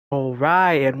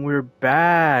Alright, and we're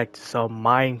back to some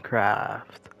Minecraft.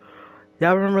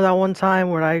 Yeah, remember that one time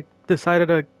when I decided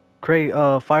to create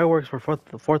fireworks for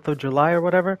 4th of July or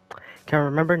whatever? Can't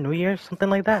remember, New Year's, something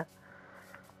like that?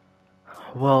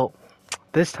 Well,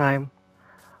 this time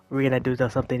we're gonna do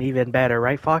something even better,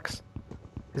 right, Fox?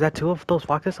 Is that two of those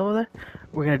foxes over there?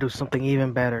 We're gonna do something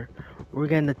even better. We're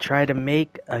gonna try to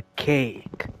make a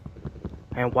cake.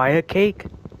 And why a cake?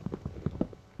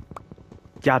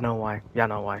 Y'all know why. Y'all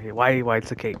know why. Why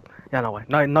it's a cake. Y'all know why.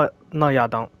 No, y'all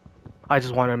don't. I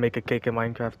just wanted to make a cake in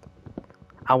Minecraft.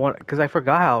 Because I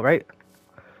forgot how, right?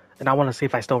 And I want to see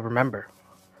if I still remember.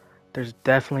 There's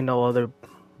definitely no other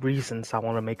reasons I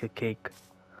want to make a cake.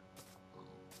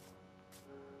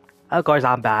 Of course,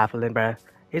 I'm baffling, bruh.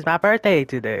 It's my birthday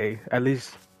today. At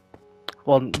least,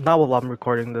 well, not while I'm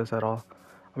recording this at all.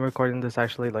 I'm recording this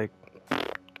actually like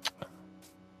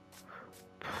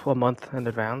a month in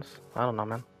advance. I don't know,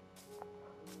 man.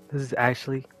 This is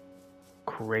actually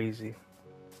crazy.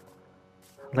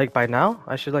 Like by now,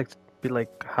 I should like be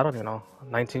like, I don't even know,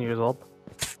 19 years old.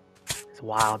 It's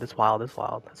wild. It's wild. It's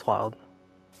wild. It's wild.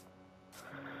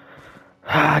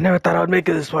 I never thought I would make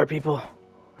it this far, people.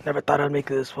 Never thought I'd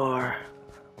make it this far.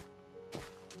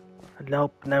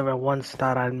 Nope, never once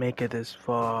thought I'd make it this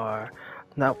far.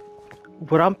 Now,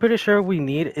 what I'm pretty sure we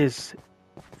need is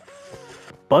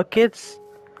buckets,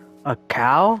 a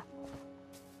cow,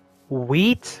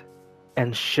 wheat,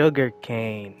 and sugar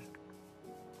cane.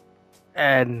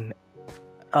 And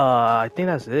I think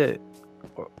that's it.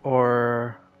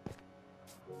 Or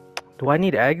do I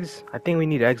need eggs? I think we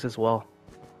need eggs as well.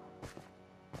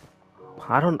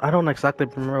 I don't exactly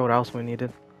remember what else we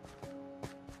needed.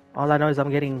 All I know is I'm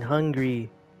getting hungry.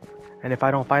 And if I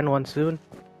don't find one soon,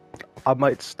 I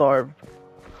might starve.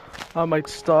 I might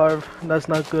starve. That's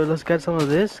not good. Let's get some of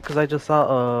this, because I just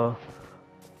saw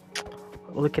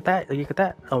look at that. Look at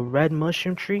that. A red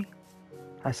mushroom tree.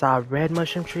 I saw a red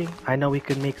mushroom tree. I know we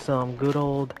could make some good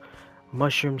old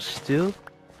mushroom stew.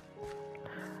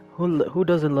 Who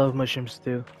doesn't love mushroom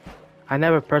stew? I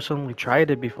never personally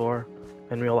tried it before,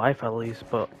 in real life at least,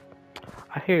 but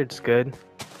I hear it's good.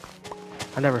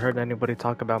 I never heard anybody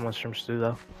talk about mushroom stew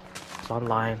though. It's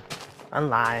online. I'm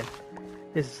lying.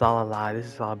 This is all a lie. This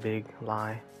is all a big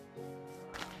lie.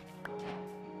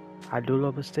 I do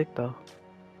love a stick though.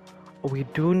 We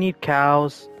do need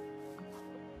cows.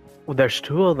 Well, there's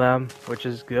two of them, which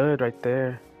is good right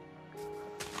there.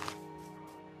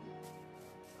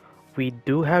 We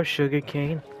do have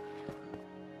sugarcane,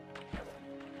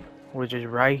 which is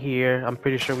right here. I'm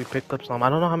pretty sure we picked up some. I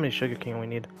don't know how many sugarcane we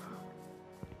need.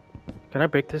 Can I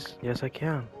break this? Yes, I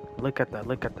can. Look at that.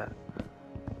 Look at that.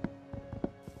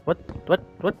 What?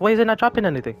 Why is it not dropping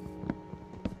anything?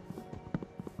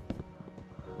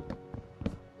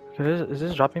 Is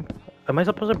this dropping? Am I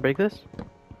supposed to break this?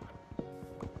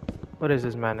 What is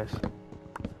this madness?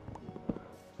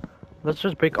 Let's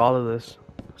just break all of this,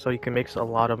 so you can make a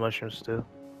lot of mushrooms too.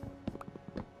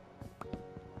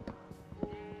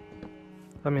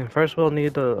 I mean, first we'll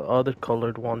need the other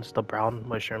colored ones, the brown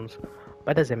mushrooms.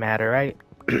 But doesn't matter, right?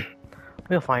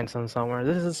 We'll find some somewhere.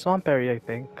 This is a swamp area, I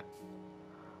think.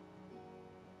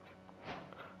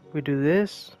 We do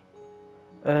this.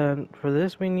 And for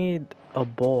this we need a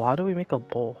bowl. How do we make a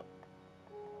bowl?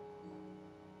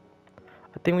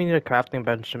 I think we need a crafting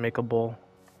bench to make a bowl.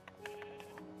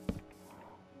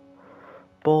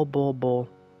 Bowl.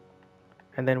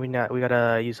 And then we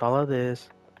gotta use all of this.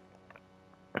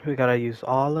 We gotta use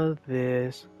all of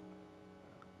this.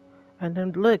 And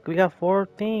then look, we got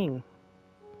 14.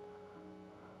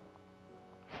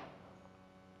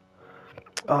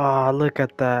 Ah, oh, look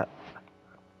at that.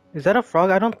 Is that a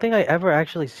frog? I don't think I ever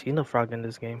actually seen a frog in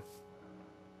this game.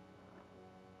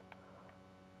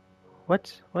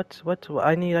 What?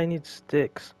 I need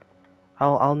sticks.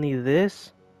 I'll need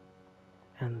this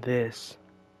and this.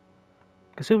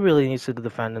 Cause who really needs to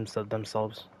defend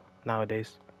themselves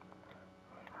nowadays?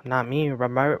 Not me.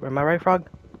 Am I right, frog?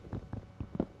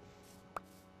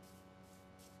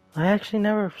 I actually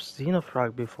never seen a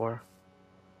frog before.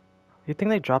 You think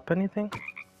they drop anything?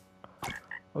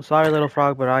 I'm sorry, little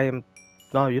frog, but I am.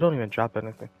 No, you don't even drop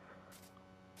anything.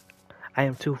 I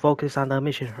am too focused on the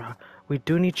mission, frog. We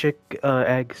do need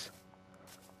eggs.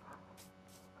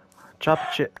 Drop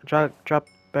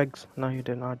eggs. No, you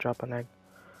did not drop an egg.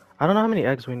 I don't know how many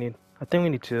eggs we need. I think we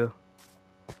need two.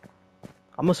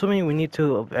 I'm assuming we need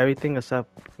two of everything except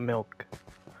milk.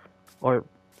 Or,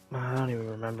 I don't even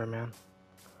remember, man.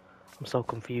 I'm so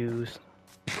confused.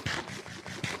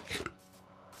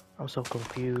 I'm so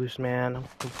confused, man. I'm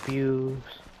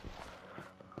confused.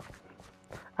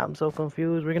 I'm so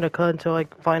confused. We're gonna cut until I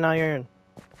find iron.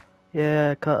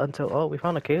 Yeah, cut until... Oh, we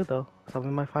found a cave though. So we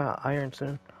might find iron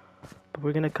soon. But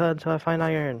we're gonna cut until I find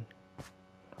iron.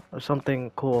 Or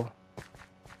something cool.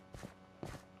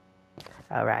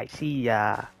 Alright, see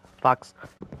ya. Fox.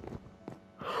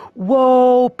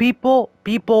 Whoa, people.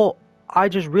 I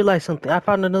just realized something. I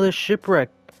found another shipwreck.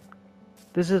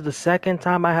 This is the second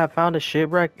time I have found a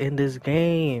shipwreck in this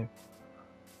game.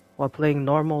 While playing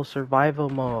normal survival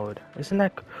mode. Isn't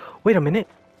that... Wait a minute.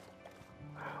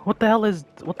 What the hell is...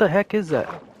 What the heck is that?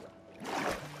 What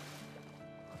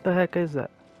the heck is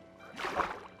that?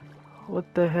 What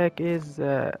the heck is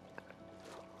that?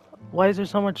 Why is there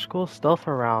so much cool stuff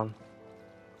around?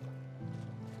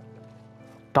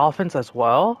 Dolphins as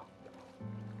well?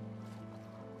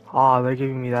 Oh, they're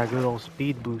giving me that good old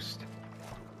speed boost.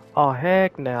 Oh,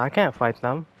 heck no. I can't fight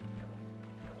them.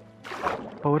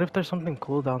 But what if there's something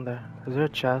cool down there? Is there a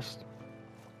chest?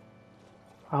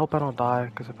 I hope I don't die,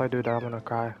 because if I do die, I'm gonna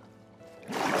cry.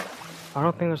 I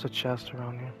don't think there's a chest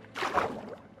around here.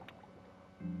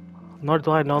 Nor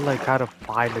do I know, like, how to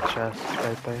find the chest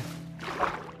right there.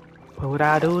 But what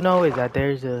I do know is that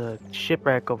there's a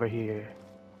shipwreck over here.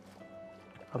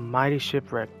 A mighty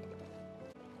shipwreck.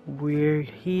 We're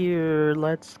here.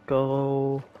 Let's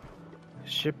go.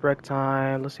 Shipwreck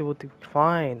time. Let's see what we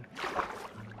find.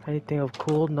 Anything of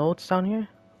cool notes down here?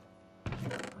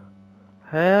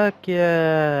 Heck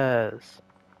yes.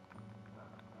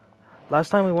 Last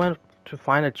time we went to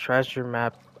find a treasure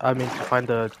map. I mean, to find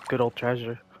the good old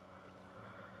treasure.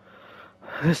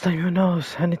 This time, who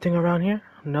knows? Anything around here?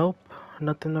 Nope.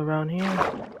 Nothing around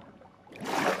here.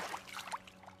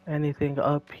 Anything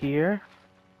up here?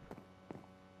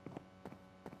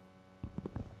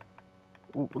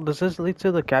 Does this lead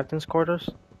to the captain's quarters?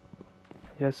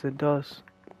 Yes, it does.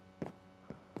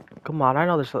 Come on, I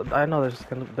know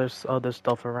there's other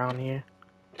stuff around here.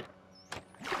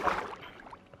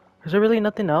 Is there really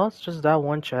nothing else? Just that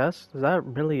one chest? Is that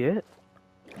really it?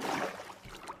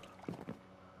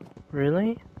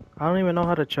 Really? I don't even know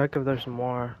how to check if there's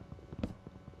more.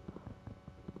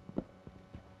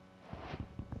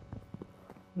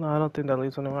 No, I don't think that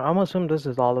leads anywhere. I'm gonna assume this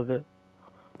is all of it.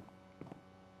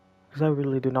 Because I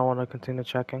really do not want to continue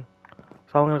checking.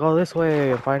 So I'm gonna go this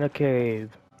way and find a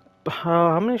cave.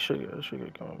 How many sugar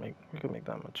can we make? We can make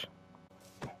that much.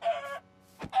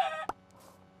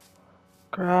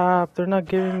 Crap, they're not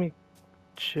giving me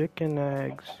chicken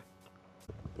eggs.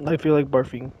 I feel like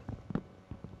barfing.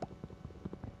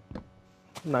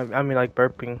 I mean like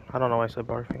burping. I don't know why I said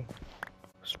barfing.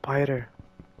 Spider.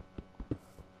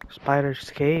 Spider's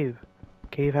cave.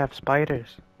 Cave have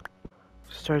spiders.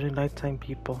 Starting nighttime,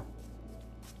 people.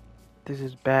 This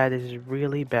is bad. This is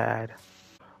really bad.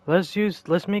 Let's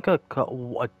make a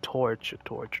torch.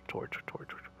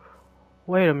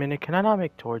 Wait a minute. Can I not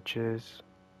make torches?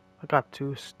 I got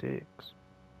 2 sticks.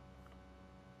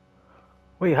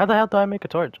 Wait, how the hell do I make a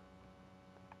torch?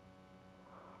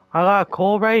 I got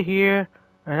coal right here,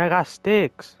 and I got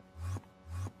sticks.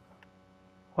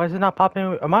 Why is it not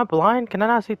popping? Am I blind? Can I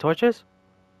not see torches?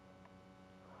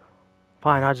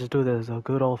 Fine, I'll just do this a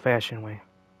good old-fashioned way.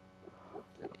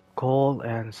 Coal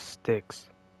and sticks.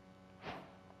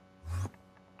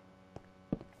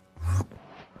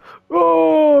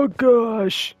 Oh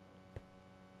gosh!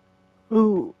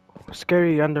 Ooh,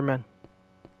 scary Enderman.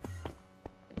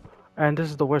 And this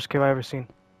is the worst cave I've ever seen.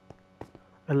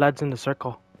 It leads in the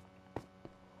circle.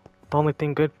 The only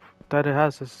thing good that it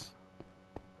has is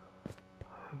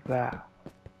that.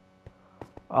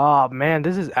 Oh man,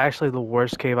 this is actually the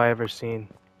worst cave I ever seen.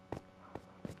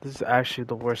 This is actually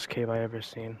the worst cave I ever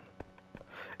seen.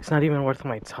 It's not even worth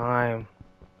my time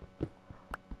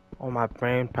or my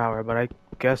brain power, but I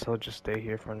guess I'll just stay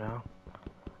here for now.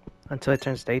 Until it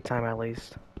turns daytime at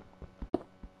least.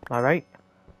 Alright?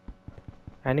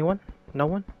 Anyone? No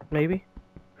one? Maybe?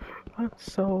 I'm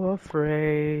so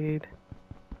afraid.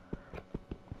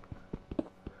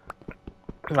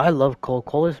 I love coal.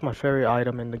 Coal is my favorite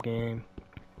item in the game.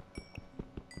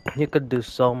 You could do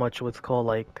so much with coal,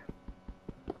 like...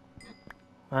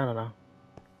 I don't know.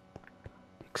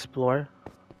 Explore.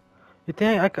 You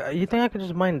think I could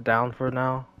just mine down for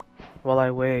now? While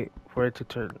I wait for it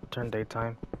to turn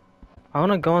daytime. I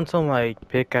wanna go until my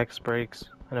pickaxe breaks.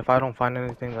 And if I don't find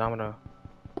anything, then I'm gonna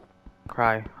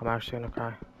cry. I'm actually gonna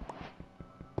cry.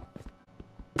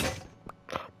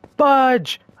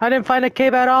 Fudge! I didn't find a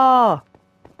cave at all!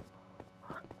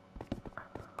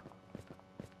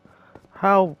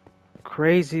 How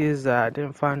crazy is that? I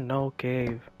didn't find no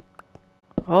cave.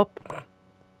 Oh.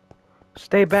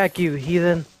 Stay back, you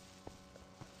heathen.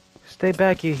 Stay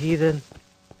back, you heathen.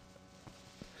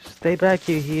 Stay back,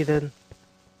 you heathen.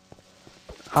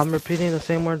 I'm repeating the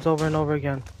same words over and over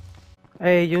again.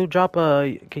 Hey, can you drop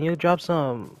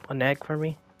an egg for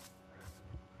me?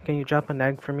 Can you drop an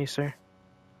egg for me, sir?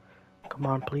 Come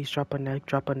on, please drop an egg,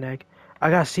 drop an egg.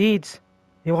 I got seeds.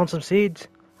 You want some seeds?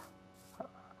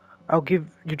 I'll give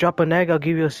you drop an egg, I'll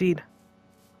give you a seed.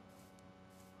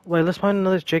 Wait, let's find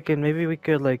another chicken. Maybe we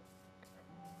could like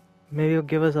maybe it'll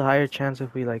give us a higher chance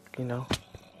if we like, you know.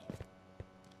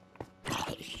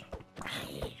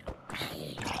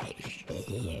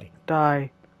 Die.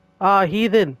 Ah,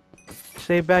 heathen!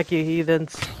 Stay back, you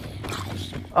heathens.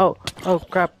 Oh, oh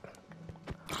crap.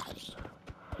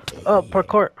 Oh,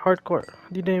 parkour, hardcore.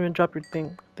 You didn't even drop your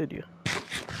thing, did you?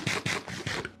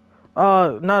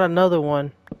 Oh, not another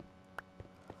one.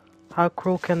 How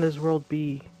cruel can this world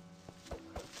be?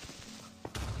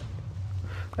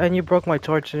 And you broke my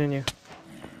torch, didn't you?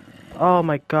 Oh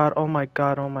my god, oh my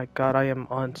god, oh my god, I am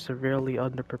severely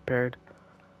underprepared.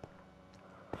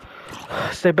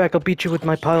 Stay back, I'll beat you with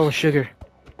my pile of sugar.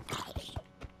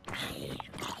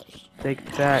 Take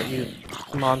that, you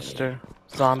monster.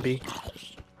 Zombie.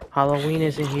 Halloween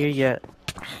isn't here yet.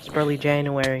 It's barely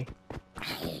January.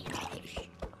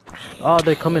 Oh,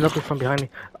 they're coming up from behind me.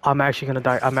 I'm actually gonna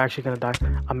die. I'm actually gonna die.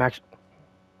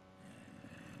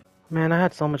 Man, I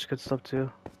had so much good stuff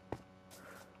too.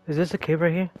 Is this a cave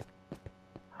right here?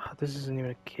 Oh, this isn't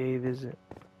even a cave, is it?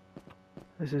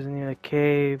 This isn't even a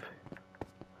cave.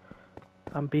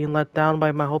 I'm being let down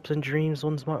by my hopes and dreams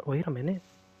once more. Wait a minute.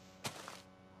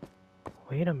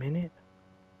 Wait a minute.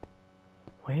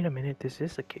 Wait a minute, this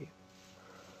is a cave.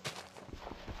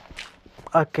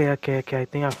 Okay, I think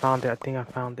I found it. I think I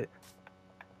found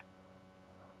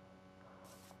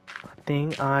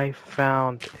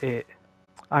it.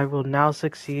 I will now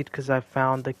succeed because I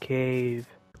found the cave.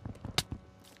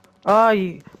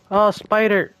 Oh,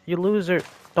 spider, you loser.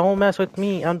 Don't mess with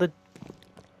me. I'm the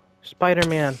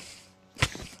Spider-Man.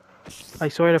 I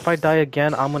swear if I die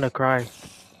again, I'm gonna cry.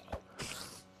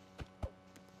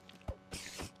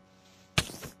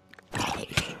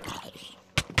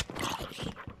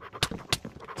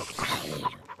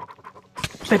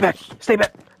 Stay back! Stay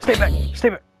back! Stay back! Stay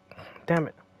back! Damn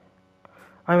it.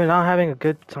 I'm not having a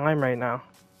good time right now.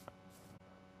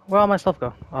 Where all my stuff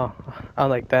go? Oh, I'm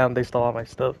like, damn, they stole all my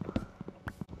stuff.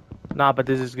 Nah, but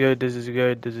this is good, this is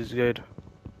good, this is good.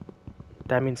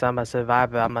 That means I'm a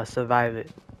survivor, I'm a survive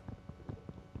it.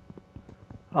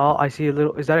 Oh, I see a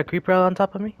little, is that a creeper on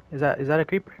top of me? Is that a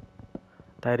creeper?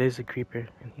 That is a creeper,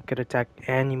 and he could attack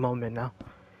any moment now.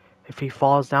 If he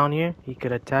falls down here, he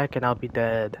could attack and I'll be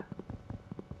dead.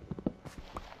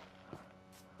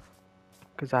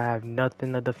 Because I have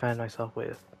nothing to defend myself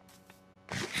with.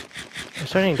 It's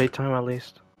starting daytime at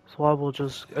least. So I will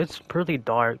just, it's pretty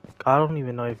dark. I don't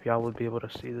even know if y'all would be able to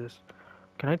see this.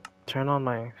 Can I turn on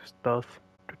my stuff?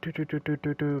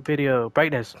 Video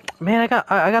brightness. Man, I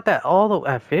got that all the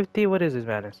at 50. What is this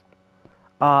madness?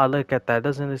 Ah, look at that.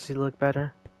 Doesn't this look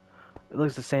better? It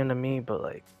looks the same to me, but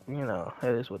like, you know, it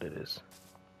is what it is.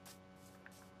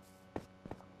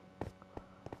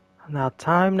 Now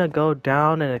time to go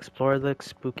down and explore the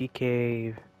spooky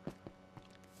cave.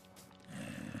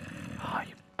 Oh,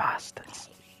 you bastards.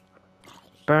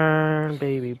 Burn,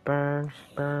 baby, burn.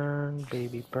 Burn,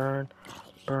 baby, burn.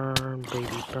 Burn,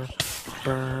 baby, burn.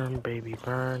 Burn, baby,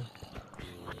 burn.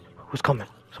 Who's coming?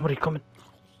 Somebody coming.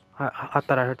 I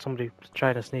thought I heard somebody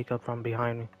trying to sneak up from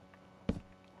behind me.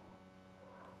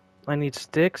 I need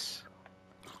sticks.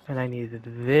 And I need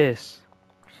this.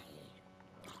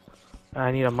 I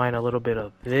need to mine a little bit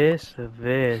of this,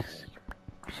 this.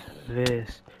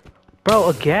 Bro,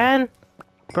 again?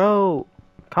 Bro,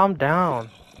 calm down.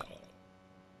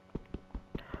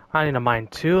 I need to mine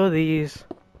 2 of these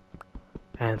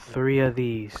and 3 of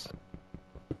these.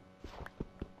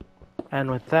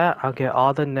 And with that, I'll get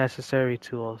all the necessary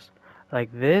tools. Like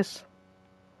this.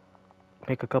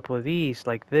 Make a couple of these,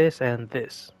 like this and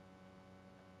this.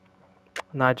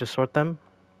 Now I just sort them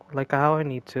like how I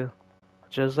need to.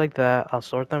 Just like that. I'll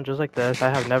sort them just like this. I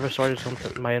have never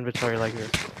sorted my inventory like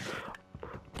this.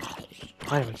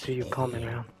 I didn't even see you coming,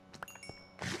 man.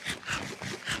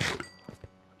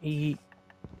 Eat.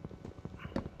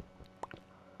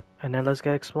 And then let's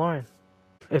get exploring.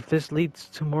 If this leads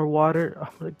to more water, I'm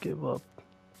gonna give up.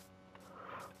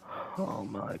 Oh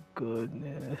my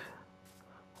goodness.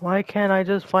 Why can't I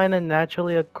just find a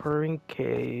naturally occurring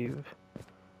cave?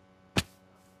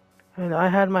 And I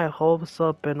had my hopes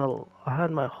up Is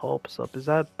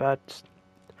that bad?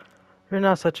 You're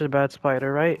not such a bad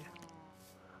spider, right?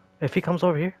 If he comes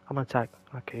over here, I'm gonna attack.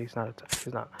 Okay, he's not attacking.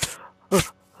 He's not.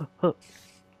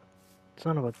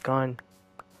 Son of a gun.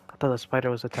 I thought the spider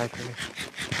was attacking me.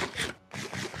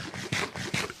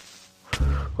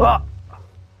 Ah!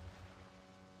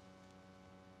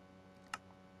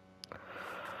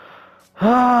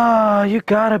 Ah, you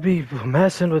gotta be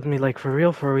messing with me, like for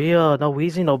real, for real. No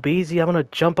Wheezy, no Beezy. I'm gonna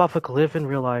jump off a cliff in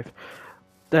real life.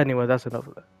 Anyway, that's enough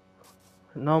of that.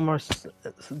 No more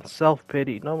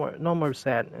self-pity. No more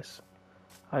sadness.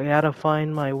 I gotta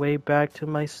find my way back to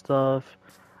my stuff,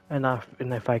 and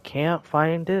if I can't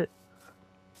find it,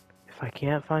 if I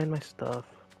can't find my stuff,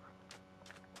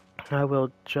 I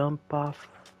will jump off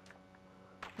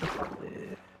the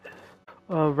cliff.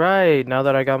 Alright, now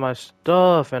that I got my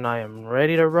stuff and I am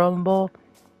ready to rumble,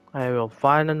 I will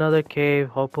find another cave,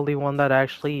 hopefully one that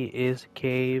actually is a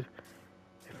cave.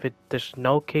 If there's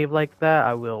no cave like that,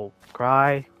 I will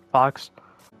cry, fox.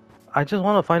 I just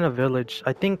want to find a village.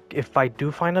 I think if I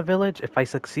do find a village, if I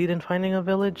succeed in finding a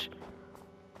village,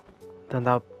 then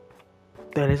that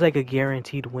is like a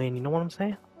guaranteed win, you know what I'm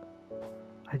saying?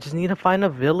 I just need to find a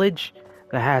village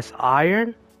that has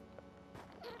iron,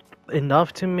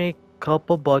 enough to make a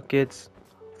couple buckets,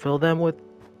 fill them with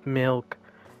milk.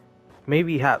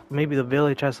 Maybe the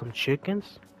village has some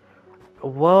chickens.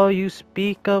 Well, you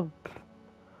speak of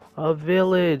a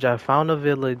village. I found a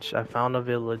village. I found a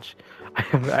village. I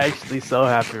am actually so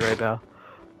happy right now.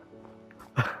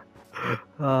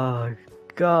 Oh,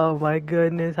 God, my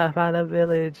goodness. I found a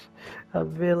village. A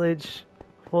village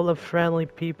full of friendly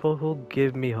people who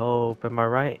give me hope. Am I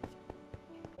right?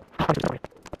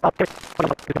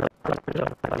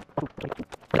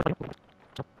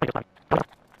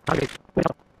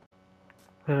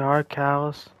 There are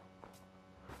cows,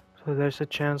 so there's a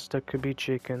chance there could be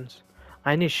chickens.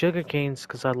 I need sugar canes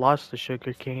because I lost the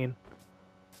sugar cane.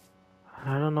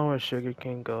 I don't know where sugar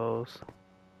cane goes.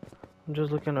 I'm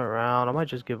just looking around. I might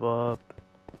just give up.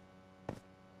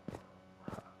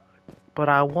 But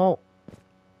I won't.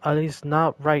 At least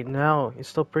not right now. It's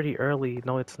still pretty early.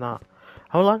 No, it's not.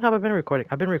 How long have I been recording?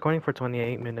 I've been recording for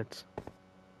 28 minutes.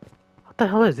 What the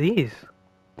hell is these?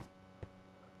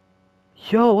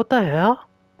 Yo, what the hell?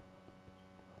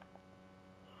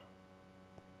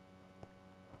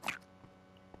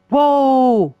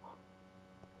 Whoa!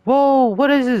 Whoa, what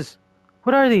is this?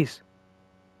 What are these?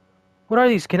 What are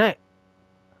these? Can I...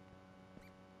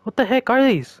 What the heck are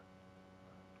these?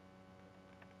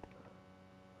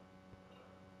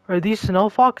 Are these snow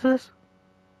foxes?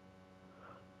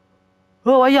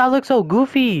 Oh, yeah, I look so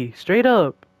goofy. Straight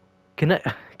up. Can I...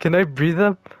 Can I breathe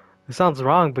them? It sounds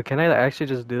wrong, but can I actually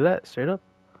just do that? Straight up?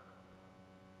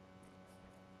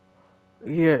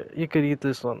 Here, you could eat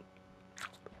this one.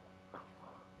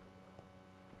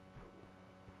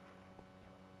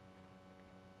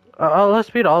 Let's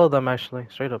feed all of them, actually.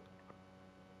 Straight up.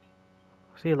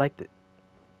 See, you liked it.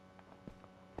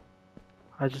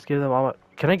 I just give them all my...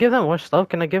 Can I give them more stuff?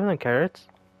 Can I give them carrots?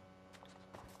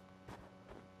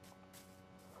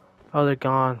 Oh, they're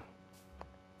gone.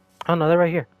 Oh, no, they're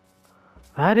right here.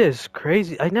 That is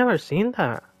crazy. I never seen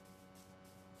that.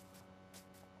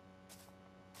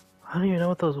 I don't even know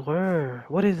what those were.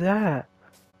 What is that?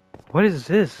 What is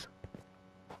this?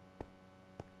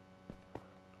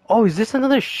 Oh, is this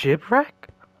another shipwreck?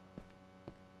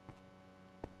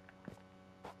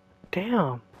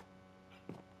 Damn.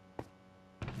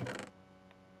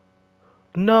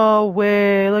 No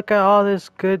way. Look at all this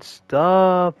good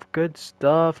stuff. Good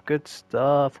stuff. Good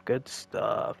stuff. Good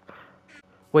stuff.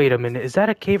 Wait a minute. Is that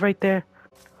a cave right there?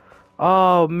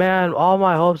 Oh man, all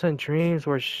my hopes and dreams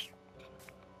were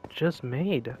just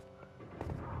made.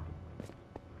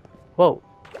 Whoa.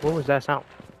 What was that sound?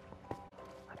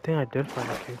 I think I did find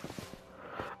a cave.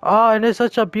 Oh, and it's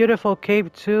such a beautiful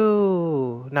cave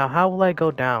too. Now, how will I go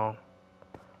down?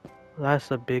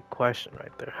 That's a big question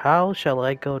right there. How shall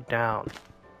I go down?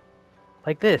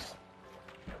 Like this.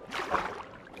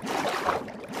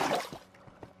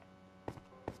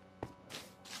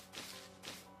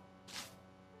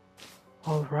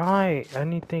 Alright,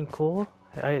 anything cool?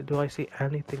 Do I see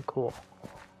anything cool?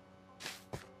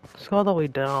 Let's go all the way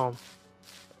down.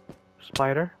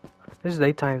 Spider? This is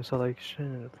daytime, so like,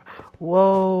 shouldn't...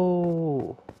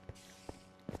 Whoa!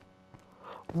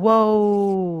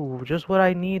 Whoa! Just what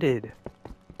I needed.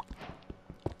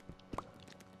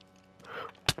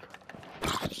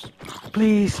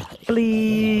 Please,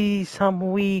 please,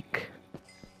 I'm weak.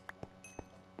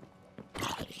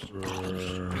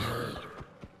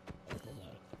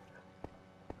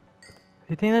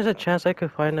 You think there's a chance I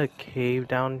could find a cave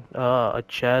down, a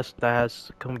chest that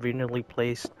has conveniently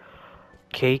placed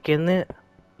cake in it?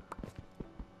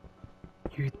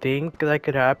 You think that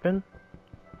could happen?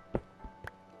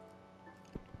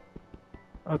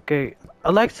 Okay,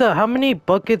 Alexa, how many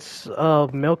buckets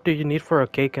of milk do you need for a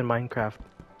cake in Minecraft?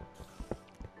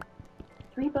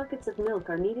 3 buckets of milk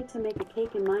are needed to make a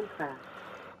cake in Minecraft.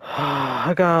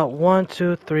 I got 1,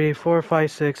 2, 3, 4,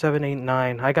 5, 6, 7, 8,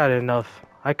 9. I got enough.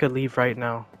 I could leave right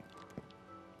now.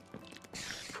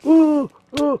 Ooh,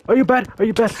 ooh, are you bad? Are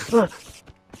you bad?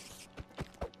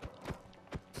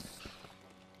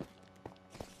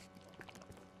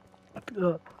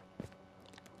 Uh,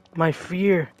 my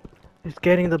fear is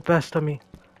getting the best of me.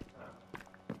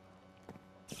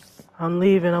 I'm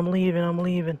leaving, I'm leaving, I'm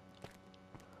leaving.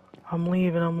 I'm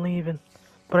leaving, I'm leaving.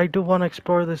 But I do want to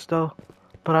explore this though.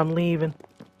 But I'm leaving.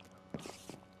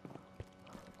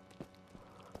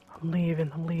 I'm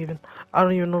leaving, I'm leaving. I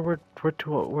don't even know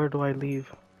where do I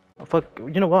leave? Fuck,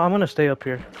 you know what? I'm gonna stay up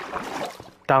here.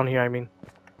 Down here, I mean.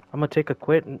 I'm gonna take a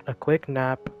quick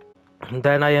nap. And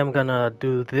then I am gonna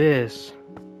do this.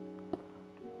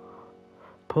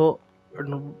 Put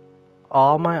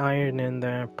all my iron in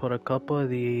there, put a couple of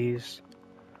these,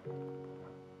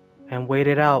 and wait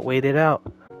it out, wait it out.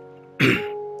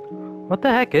 What the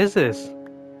heck is this?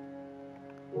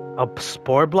 A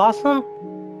spore blossom?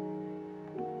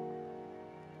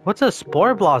 What's a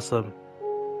spore blossom?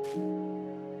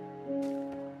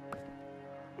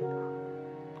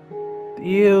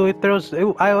 Ew, it throws.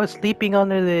 Ew, I was sleeping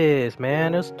under this,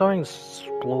 man. It's throwing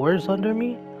spores under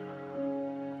me?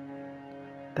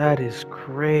 That is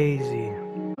crazy.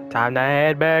 Time to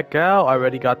head back out. I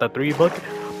already got the 3 bucket.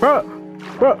 Bruh.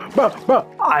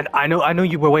 I knew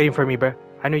you were waiting for me, bruh.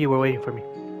 I knew you were waiting for me.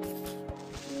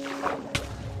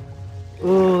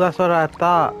 Ooh, that's what I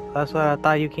thought. That's what I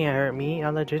thought. You can't hurt me.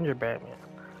 I'm the gingerbread man.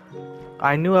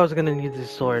 I knew I was gonna need this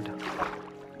sword.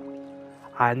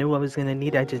 I knew I was gonna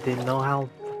need it. I just didn't know how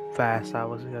fast I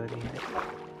was gonna need it.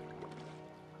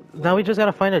 Now we just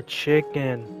gotta find a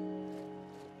chicken.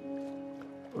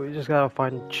 We just gotta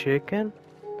find chicken,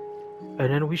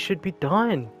 and then we should be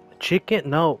done. Chicken?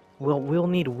 No, we'll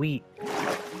need wheat.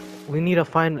 We need to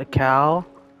find a cow,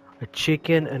 a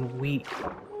chicken, and wheat.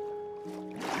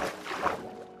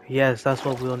 Yes, that's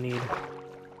what we'll need.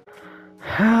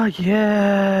 Hell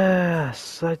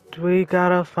yes! We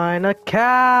gotta find a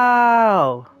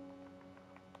cow!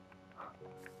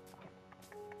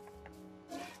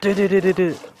 Let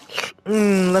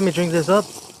me drink this up.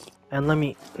 And let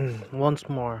me... once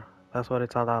more. That's what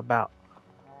it's all about.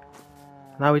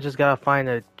 Now we just gotta find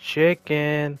a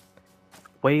chicken.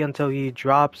 Wait until he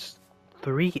drops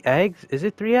 3 eggs? Is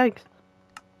it 3 eggs?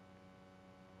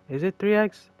 Is it 3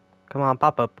 eggs? Come on,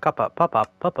 pop up, pop up, pop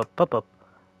up, pop up, pop up.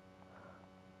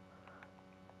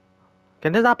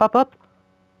 Can this not pop up?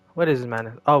 What is this,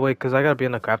 man? Oh, wait, because I gotta be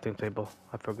on the crafting table.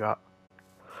 I forgot.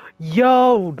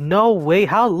 Yo, no way.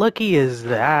 How lucky is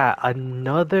that?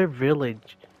 Another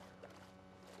village.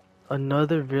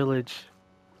 Another village.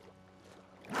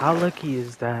 How lucky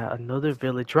is that? Another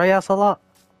village. Raya Salah?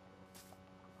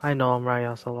 I know I'm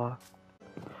Raya Salah.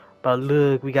 But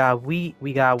look, we got wheat,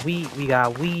 we got wheat, we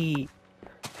got wheat.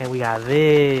 And we got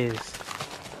this.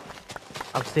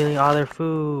 I'm stealing all their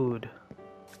food.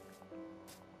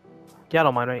 Yeah, I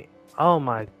don't mind, right? Oh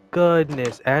my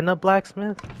goodness. And a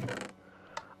blacksmith?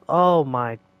 Oh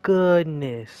my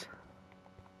goodness.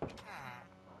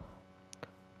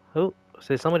 Who?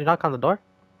 Did somebody knock on the door?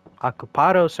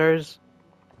 Ocupado, sirs.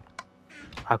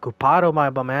 Ocupado, my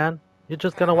man. You're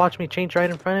just gonna watch me change right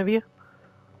in front of you?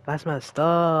 That's messed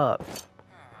up.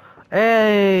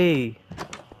 Hey!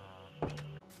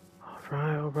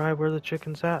 Alright, where the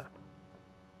chickens at?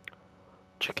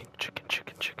 Chicken.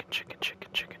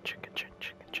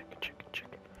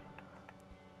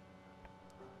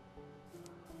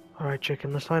 Alright,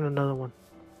 chicken, let's find another one.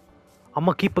 I'm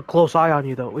gonna keep a close eye on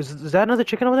you, though. Is that another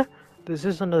chicken over there? This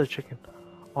is another chicken.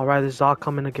 Alright, this is all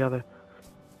coming together.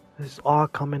 This is all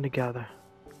coming together.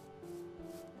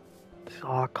 This is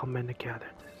all coming together.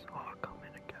 This is all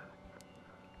coming together.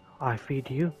 I feed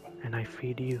you, and I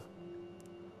feed you.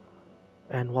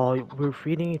 And while we're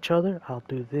feeding each other, I'll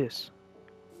do this.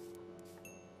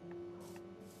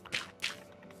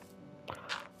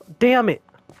 Damn it!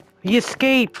 He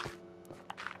escaped!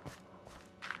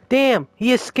 Damn!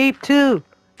 He escaped too!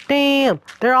 Damn!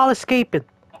 They're all escaping!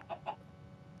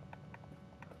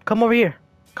 Come over here!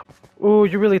 Ooh,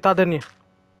 you really thought, didn't you?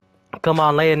 Come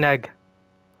on, lay an egg.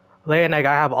 Lay an egg.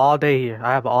 I have all day here.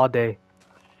 I have all day.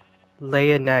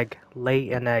 Lay an egg.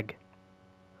 Lay an egg.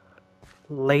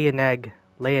 Lay an egg.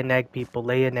 Lay an egg, people.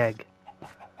 Lay an egg.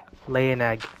 Lay an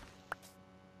egg.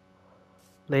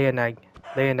 Lay an egg.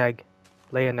 Lay an egg.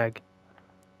 Lay an egg.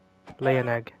 Lay an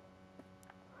egg.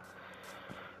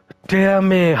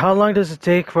 Damn it. How long does it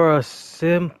take for a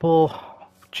simple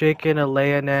chicken to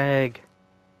lay an egg?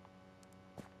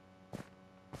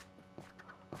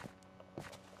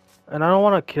 And I don't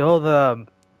want to kill them.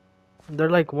 They're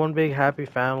like one big happy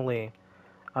family.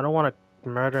 I don't want to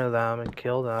murder them and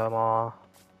kill them all.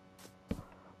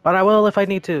 But I will if I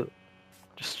need to.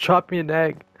 Just drop me an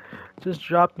egg. Just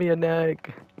drop me an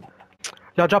egg.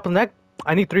 Y'all drop an egg?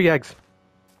 I need 3 eggs.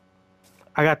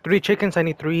 I got 3 chickens, I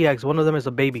need 3 eggs. One of them is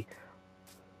a baby.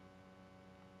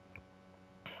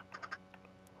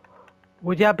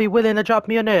 Would y'all be willing to drop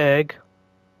me an egg?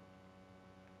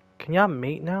 Can y'all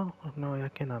mate now? Oh, no, I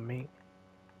cannot mate.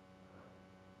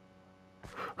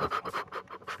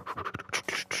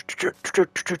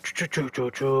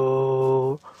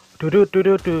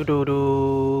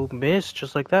 Miss,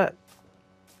 just like that.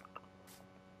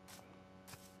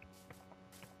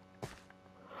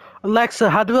 Alexa,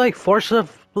 how do I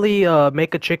forcibly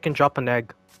make a chicken drop an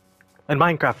egg in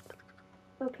Minecraft?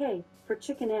 Okay, for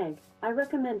chicken egg, I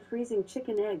recommend freezing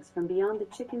chicken eggs from beyond the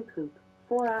chicken coop.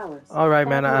 4 hours. All right,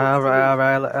 man. All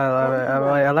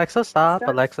right. Alexa, stop.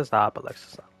 Alexa, stop.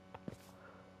 Alexa, stop.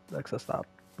 Alexa, stop.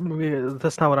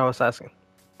 That's not what I was asking.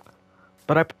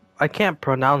 But I can't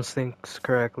pronounce things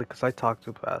correctly because I talk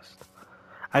too fast.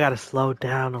 I gotta slow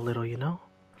down a little, you know?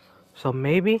 So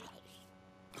maybe,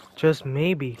 just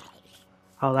maybe,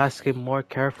 I'll ask it more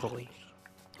carefully.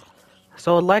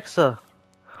 So Alexa,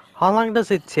 how long does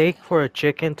it take for a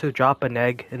chicken to drop an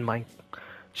egg in mine?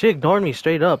 She ignored me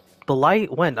straight up. The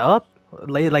light went up,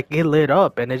 like it lit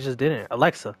up, and it just didn't.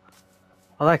 Alexa,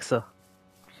 Alexa,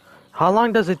 how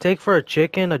long does it take for a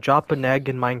chicken to drop an egg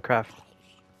in Minecraft?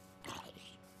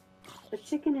 A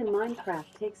chicken in Minecraft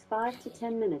takes 5 to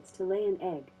 10 minutes to lay an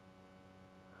egg.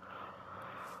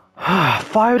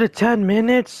 5 to 10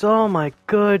 minutes? Oh my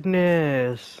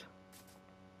goodness.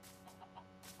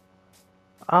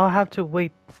 I'll have to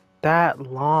wait that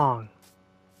long.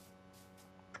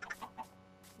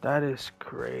 That is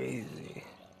crazy.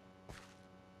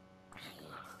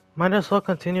 Might as well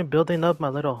continue building up my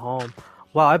little home.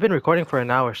 Wow, I've been recording for an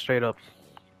hour straight up.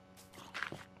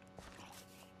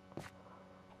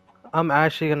 I'm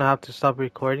actually gonna have to stop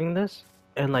recording this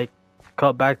and like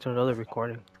cut back to another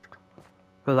recording.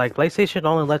 Cause like PlayStation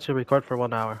only lets you record for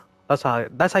 1 hour. That's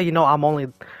how you know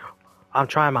I'm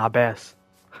trying my best.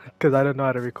 Cause I don't know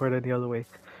how to record any other way.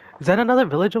 Is that another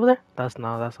village over there? That's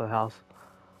a house.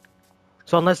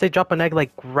 So unless they drop an egg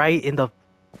like right in the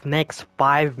next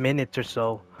 5 minutes or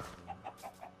so,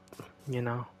 you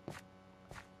know.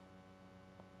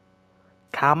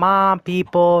 Come on,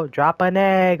 people, drop an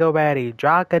egg already.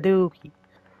 Drop a dookie.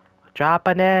 Drop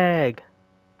an egg.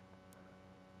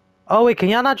 Oh wait, can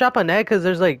y'all not drop an egg? Cause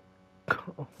there's like,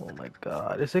 oh my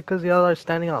god, is it cause y'all are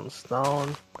standing on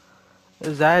stone?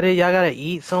 Is that it? Y'all gotta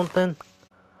eat something?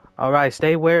 Alright,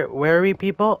 stay wary,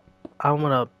 people. I'm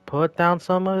gonna put down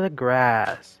some of the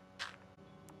grass.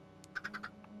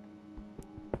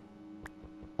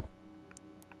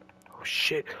 Oh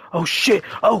shit, oh shit,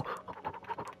 oh!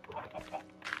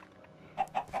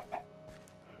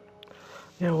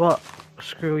 You know what?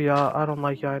 Screw y'all, I don't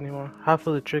like y'all anymore. Half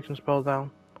of the chickens fell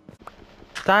down.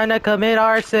 Time to commit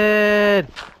arson!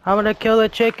 I'm gonna kill the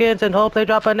chickens and hope they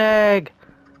drop an egg!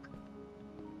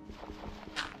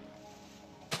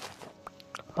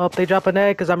 Hope they drop an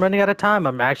egg because I'm running out of time.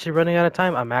 I'm actually running out of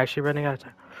time. I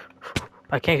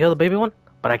can't kill the baby one,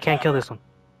 but I can't kill this one.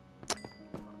 Son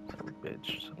of a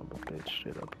bitch,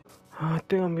 straight up. I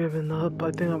think I'm giving up.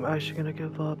 I think I'm actually gonna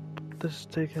give up. This is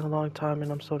taking a long time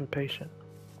and I'm so impatient.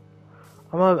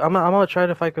 I'm gonna try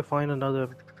if I could find another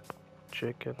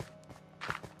chicken.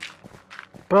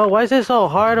 Bro, why is it so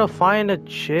hard to find a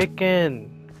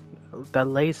chicken that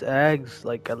lays eggs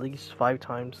like at least 5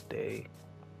 times a day?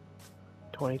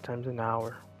 20 times an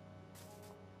hour.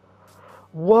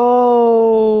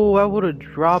 Whoa! I would have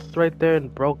dropped right there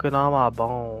and broken all my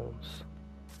bones.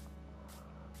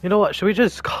 You know what? Should we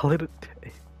just call it a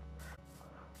day?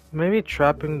 Maybe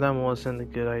trapping them wasn't a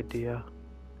good idea.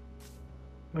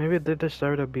 Maybe they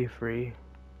deserve to be free.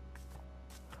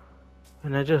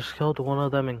 And I just killed one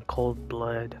of them in cold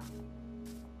blood.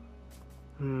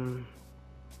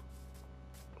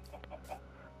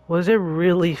 Was it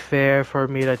really fair for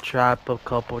me to trap a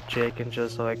couple chickens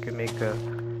just so I could make a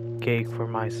cake for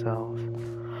myself?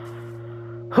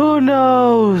 Who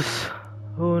knows?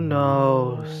 Who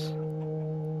knows?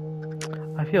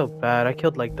 I feel bad. I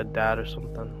killed like the dad or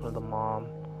something, or the mom.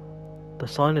 The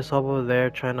son is over there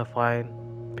trying to find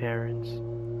parents.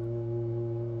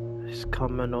 He's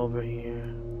coming over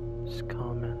here. He's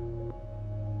coming.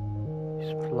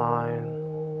 He's flying.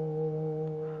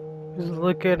 He's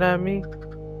looking at me.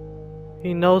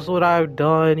 He knows what I've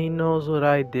done. He knows what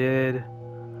I did.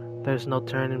 There's no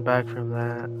turning back from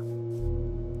that.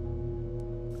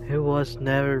 It was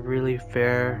never really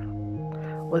fair.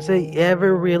 Was it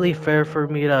ever really fair for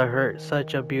me to hurt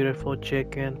such a beautiful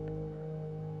chicken?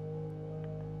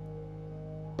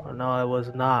 No, it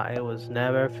was not. It was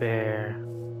never fair.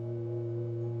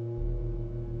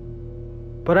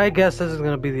 But I guess this is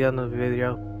gonna be the end of the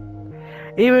video.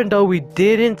 Even though we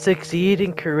didn't succeed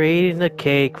in creating a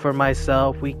cake for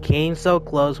myself, we came so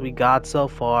close, we got so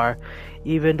far.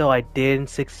 Even though I didn't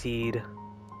succeed,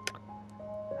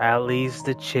 at least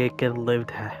the chicken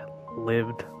lived.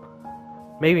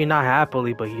 Maybe not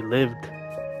happily, but he lived.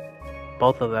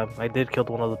 Both of them. I did kill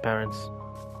one of the parents.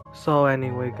 So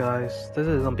anyway, guys, this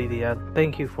is gonna be the end.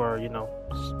 Thank you for,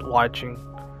 watching.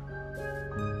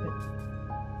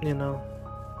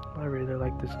 I really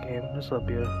like this game. It's so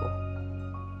beautiful.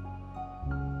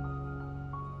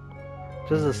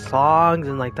 Just the songs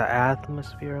and like the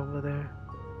atmosphere over there.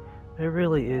 It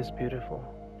really is beautiful.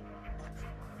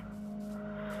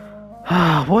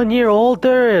 1 year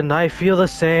older and I feel the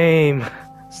same.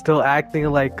 Still acting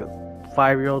like a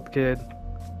 5-year-old kid.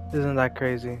 Isn't that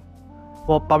crazy?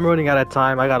 Well, I'm running out of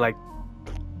time. I got like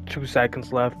 2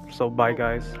 seconds left, so bye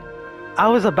guys. I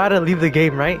was about to leave the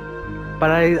game, right?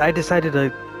 But I decided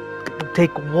to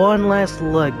take one last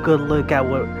good look at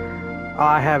what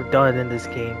I have done in this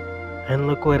game. And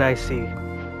look what I see.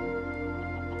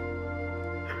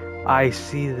 I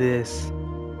see this.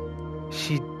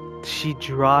 She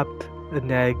dropped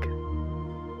an egg.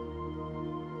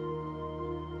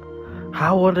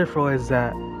 How wonderful is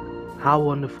that? How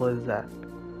wonderful is that?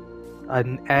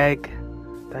 An egg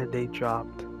that they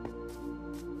dropped.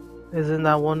 Isn't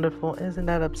that wonderful? Isn't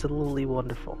that absolutely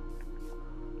wonderful?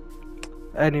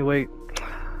 Anyway,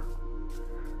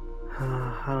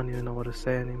 I don't even know what to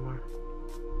say anymore.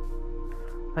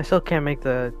 I still can't make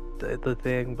the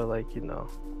thing, but like,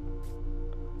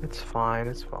 it's fine,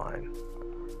 it's fine.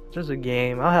 It's just a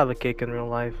game. I'll have a cake in real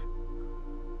life.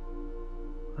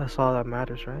 That's all that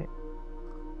matters, right?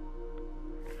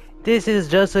 This is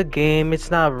just a game,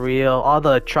 it's not real. All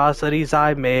the atrocities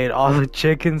I made, all the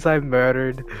chickens I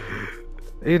murdered,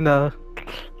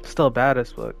 still bad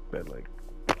as fuck, but like.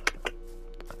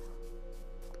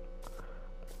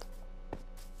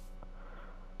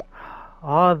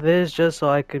 All this just so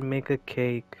I could make a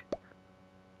cake.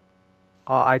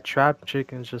 Oh, I trapped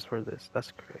chickens just for this.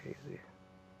 That's crazy.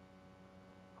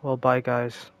 Well, bye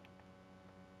guys.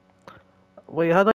 Wait, how do